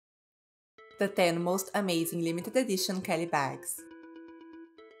The 10 most amazing limited edition Kelly bags.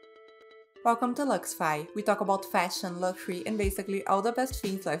 Welcome to LuxFi. We talk about fashion, luxury, and basically all the best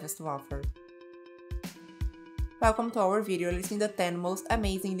things life has to offer. Welcome to our video listing the 10 most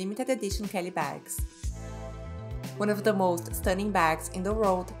amazing limited edition Kelly bags. One of the most stunning bags in the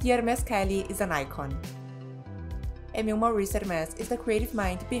world, the Hermès Kelly is an icon. Émile-Maurice Hermès is the creative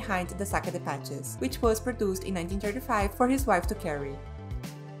mind behind the sac à dépêches, which was produced in 1935 for his wife to carry.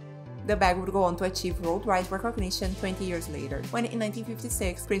 The bag would go on to achieve worldwide recognition 20 years later, when in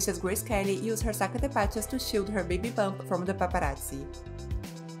 1956, Princess Grace Kelly used her sac à dépêches to shield her baby bump from the paparazzi.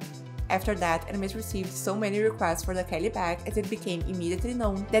 After that, Hermès received so many requests for the Kelly bag as it became immediately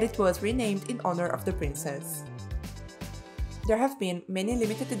known that it was renamed in honor of the princess. There have been many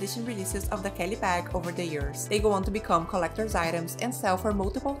limited edition releases of the Kelly bag over the years. They go on to become collector's items and sell for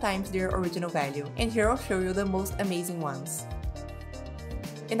multiple times their original value, and here I'll show you the most amazing ones.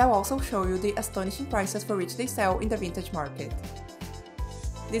 And I'll also show you the astonishing prices for which they sell in the vintage market.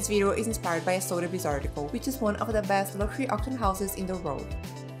 This video is inspired by a Sotheby's article, which is one of the best luxury auction houses in the world.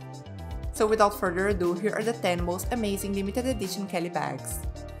 So without further ado, here are the 10 most amazing limited edition Kelly bags.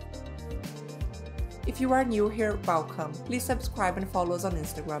 If you are new here, welcome. Please subscribe and follow us on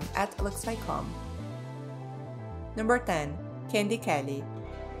Instagram at luxfi.com. Number 10. Candy Kelly.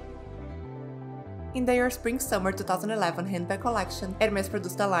 In their Spring-Summer 2011 handbag collection, Hermès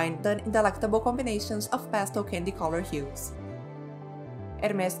produced a line done in delectable combinations of pastel candy color hues.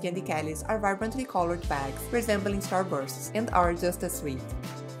 Hermès Candy Kellys are vibrantly colored bags, resembling starbursts, and are just as sweet.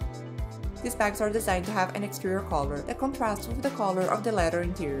 These bags are designed to have an exterior color that contrasts with the color of the leather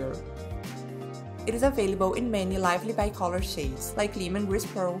interior. It is available in many lively bicolor shades, like lemon grease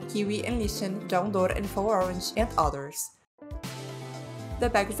pearl, kiwi and lichen, jaune d'or and faux orange, and others. The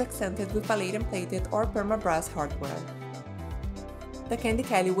bag is accented with palladium-plated or perma-brass hardware. The Candy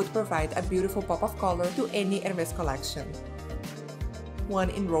Kelly would provide a beautiful pop of color to any Hermès collection. One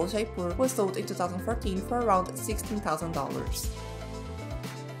in Rose Jaipur was sold in 2014 for around $16,000.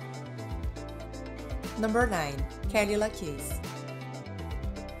 Number 9. Kelly La Kiss.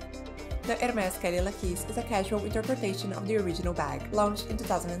 The Hermès Kelly La Kiss is a casual interpretation of the original bag, launched in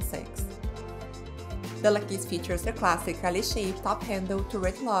 2006. The La Kiss features the classic Calais-shaped top handle,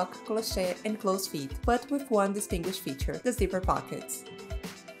 turret lock, cloche, and closed feet, but with one distinguished feature, the zipper pockets.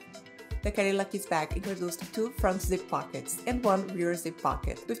 The Kelly La Kiss bag introduced 2 front zip pockets and 1 rear zip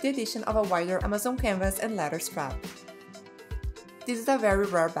pocket, with the addition of a wider Amazon canvas and leather strap. This is a very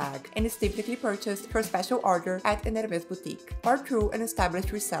rare bag, and is typically purchased for special order at an Hermès boutique, or through an established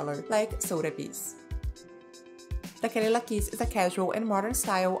reseller like Sotheby's. The Kelly La Kiss is a casual and modern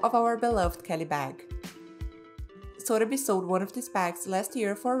style of our beloved Kelly bag. Sotheby's sold one of these bags last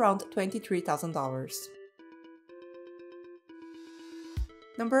year for around $23,000.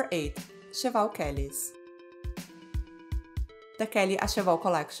 Number 8. Cheval Kellys. The Kelly à Cheval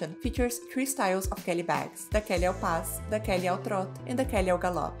collection features 3 styles of Kelly bags: the Kelly au Pas, the Kelly au Trot, and the Kelly au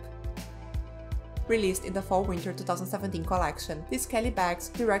Galop. Released in the Fall-Winter 2017 collection, these Kelly bags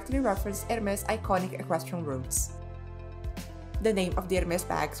directly reference Hermès' iconic equestrian roots. The name of the Hermès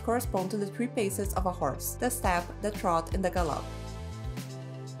bags correspond to the 3 paces of a horse: the step, the trot, and the gallop.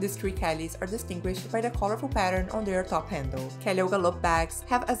 These 3 Kellys are distinguished by the colorful pattern on their top handle. Kelly au Galop bags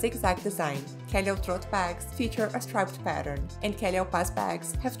have a zigzag design, Kelly au Trot bags feature a striped pattern, and Kelly au Pas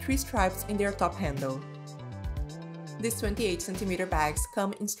bags have 3 stripes in their top handle. These 28cm bags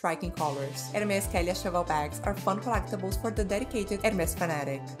come in striking colors. Hermès Kelly à Cheval bags are fun collectibles for the dedicated Hermès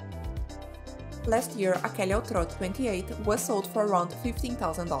fanatic. Last year, a Kelly au Trot 28 was sold for around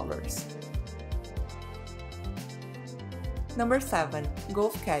 $15,000. Number 7.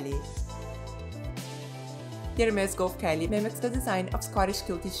 Golf Kelly. The Hermès Golf Kelly mimics the design of Scottish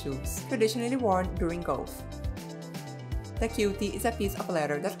kiltie shoes, traditionally worn during golf. The kiltie is a piece of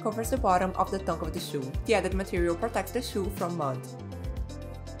leather that covers the bottom of the tongue of the shoe. The added material protects the shoe from mud.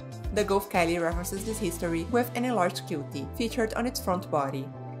 The Golf Kelly references this history with an enlarged kiltie, featured on its front body.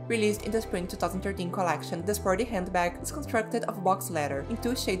 Released in the Spring 2013 collection, the sporty handbag is constructed of box leather in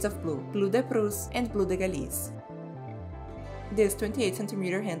 2 shades of blue, Bleu de Prusse and Bleu de Galice. This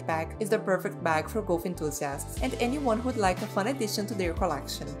 28cm handbag is the perfect bag for golf enthusiasts and anyone who would like a fun addition to their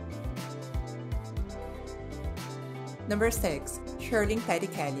collection. Number 6. Shearling Teddy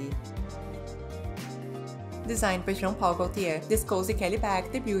Kelly. Designed by Jean-Paul Gaultier, this cozy Kelly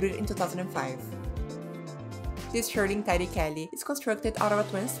bag debuted in 2005. This Shearling Teddy Kelly is constructed out of a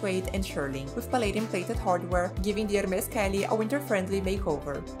twin suede and shearling, with palladium-plated hardware, giving the Hermès Kelly a winter-friendly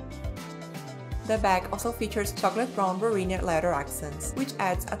makeover. The bag also features chocolate brown Borinian leather accents, which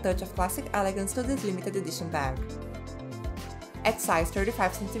adds a touch of classic elegance to this limited edition bag. At size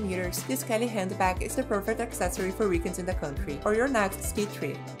 35 cm, this Kelly handbag is the perfect accessory for weekends in the country or your next ski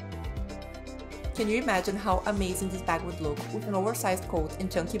trip. Can you imagine how amazing this bag would look with an oversized coat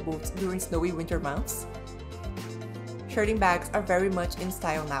and chunky boots during snowy winter months? Shirting bags are very much in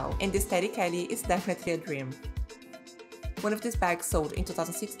style now, and this Teddy Kelly is definitely a dream. One of these bags sold in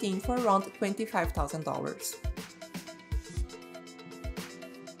 2016 for around $25,000.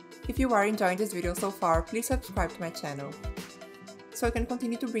 If you are enjoying this video so far, please subscribe to my channel, so I can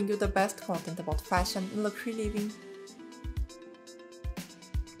continue to bring you the best content about fashion and luxury living.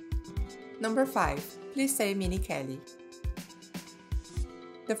 Number 5. Plissé Mini Kelly.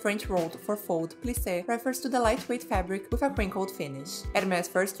 The French word for fold plissé refers to the lightweight fabric with a crinkled finish. Hermès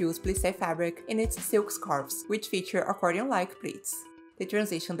first used plissé fabric in its silk scarves, which feature accordion-like pleats. They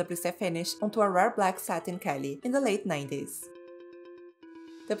transitioned the plissé finish onto a rare black satin Kelly in the late 90s.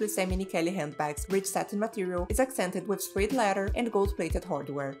 The Plissé Mini Kelly handbag's rich satin material is accented with suede leather and gold-plated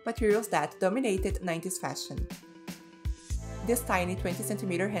hardware, materials that dominated 90s fashion. This tiny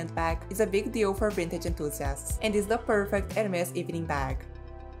 20cm handbag is a big deal for vintage enthusiasts and is the perfect Hermès evening bag.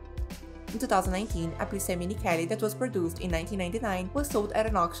 In 2019, a Plissé Mini Kelly that was produced in 1999 was sold at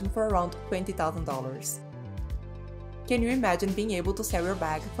an auction for around $20,000. Can you imagine being able to sell your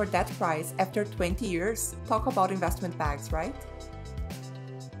bag for that price after 20 years? Talk about investment bags, right?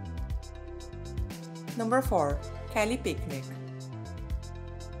 Number 4. Kelly Picnic.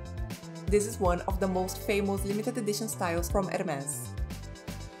 This is one of the most famous limited edition styles from Hermès.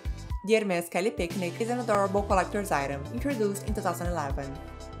 The Hermès Kelly Picnic is an adorable collector's item, introduced in 2011.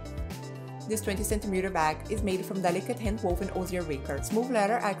 This 20cm bag is made from delicate hand-woven osier wicker, smooth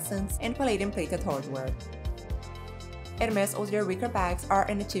leather accents, and palladium-plated hardware. Hermès osier wicker bags are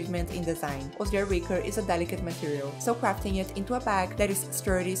an achievement in design. Osier wicker is a delicate material, so crafting it into a bag that is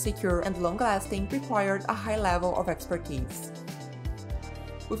sturdy, secure, and long-lasting required a high level of expertise.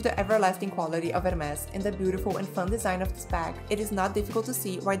 With the everlasting quality of Hermès and the beautiful and fun design of this bag, it is not difficult to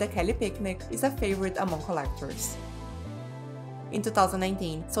see why the Kelly Picnic is a favorite among collectors. In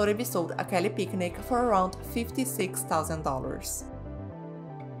 2019, Sotheby's sold a Kelly Picnic for around $56,000.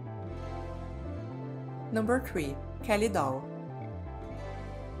 Number 3. Kelly Doll.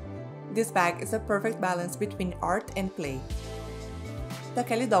 This bag is a perfect balance between art and play. The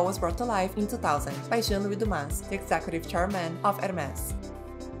Kelly Doll was brought to life in 2000 by Jean-Louis Dumas, the executive chairman of Hermès.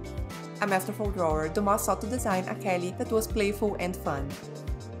 A masterful drawer, Dumas sought to design a Kelly that was playful and fun.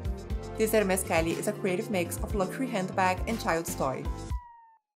 This Hermès Kelly is a creative mix of luxury handbag and child's toy.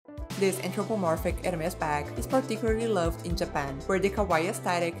 This anthropomorphic Hermès bag is particularly loved in Japan, where the kawaii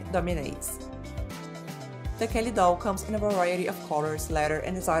aesthetic dominates. The Kelly doll comes in a variety of colors, leather,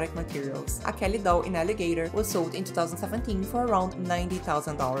 and exotic materials. A Kelly doll in alligator was sold in 2017 for around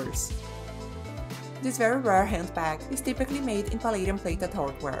 $90,000. This very rare handbag is typically made in palladium-plated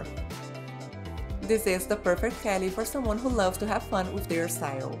hardware. This is the perfect Kelly for someone who loves to have fun with their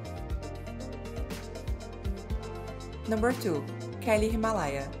style. Number 2. Kelly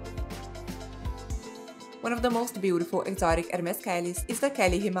Himalaya. One of the most beautiful exotic Hermès Kellys is the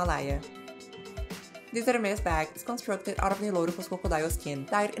Kelly Himalaya. This Hermès bag is constructed out of Niloticus crocodile skin,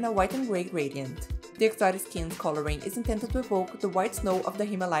 dyed in a white and grey gradient. The exotic skin's coloring is intended to evoke the white snow of the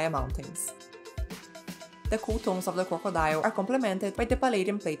Himalaya mountains. The cool tones of the crocodile are complemented by the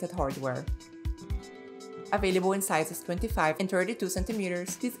palladium-plated hardware. Available in sizes 25 and 32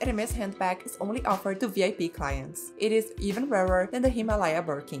 cm, this Hermès handbag is only offered to VIP clients. It is even rarer than the Himalaya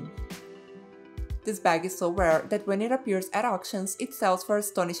Birkin. This bag is so rare that when it appears at auctions, it sells for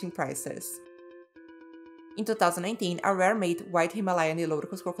astonishing prices. In 2019, a rare-made white Himalayan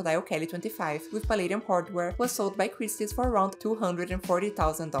Niloticus crocodile Kelly 25 with palladium hardware was sold by Christie's for around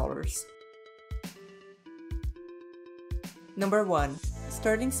 $240,000. Number 1.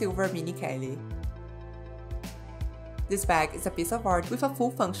 Sterling Silver Mini Kelly. This bag is a piece of art with a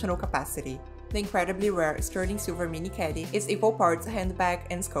full functional capacity. The incredibly rare sterling silver Mini Kelly is equal parts handbag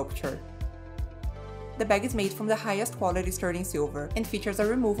and sculpture. The bag is made from the highest quality sterling silver and features a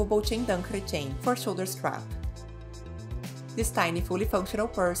removable chain dunkle chain for shoulder strap. This tiny, fully functional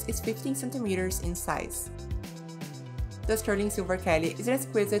purse is 15 cm in size. The sterling silver Kelly is an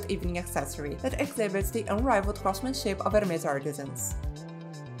exquisite evening accessory that exhibits the unrivaled craftsmanship of Hermès artisans.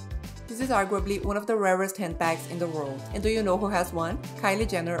 This is arguably one of the rarest handbags in the world, and do you know who has one? Kylie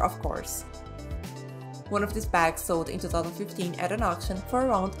Jenner, of course. One of these bags sold in 2015 at an auction for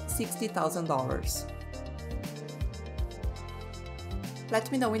around $60,000. Let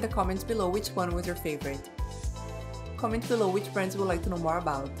me know in the comments below which one was your favorite. Comment below which brands you would like to know more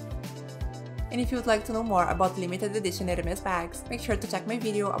about. And if you would like to know more about limited edition Hermès bags, make sure to check my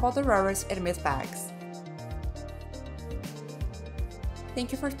video about the rarest Hermès bags.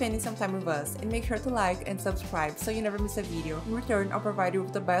 Thank you for spending some time with us, and make sure to like and subscribe so you never miss a video. In return, I'll provide you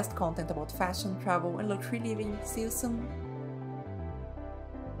with the best content about fashion, travel, and luxury living. See you soon!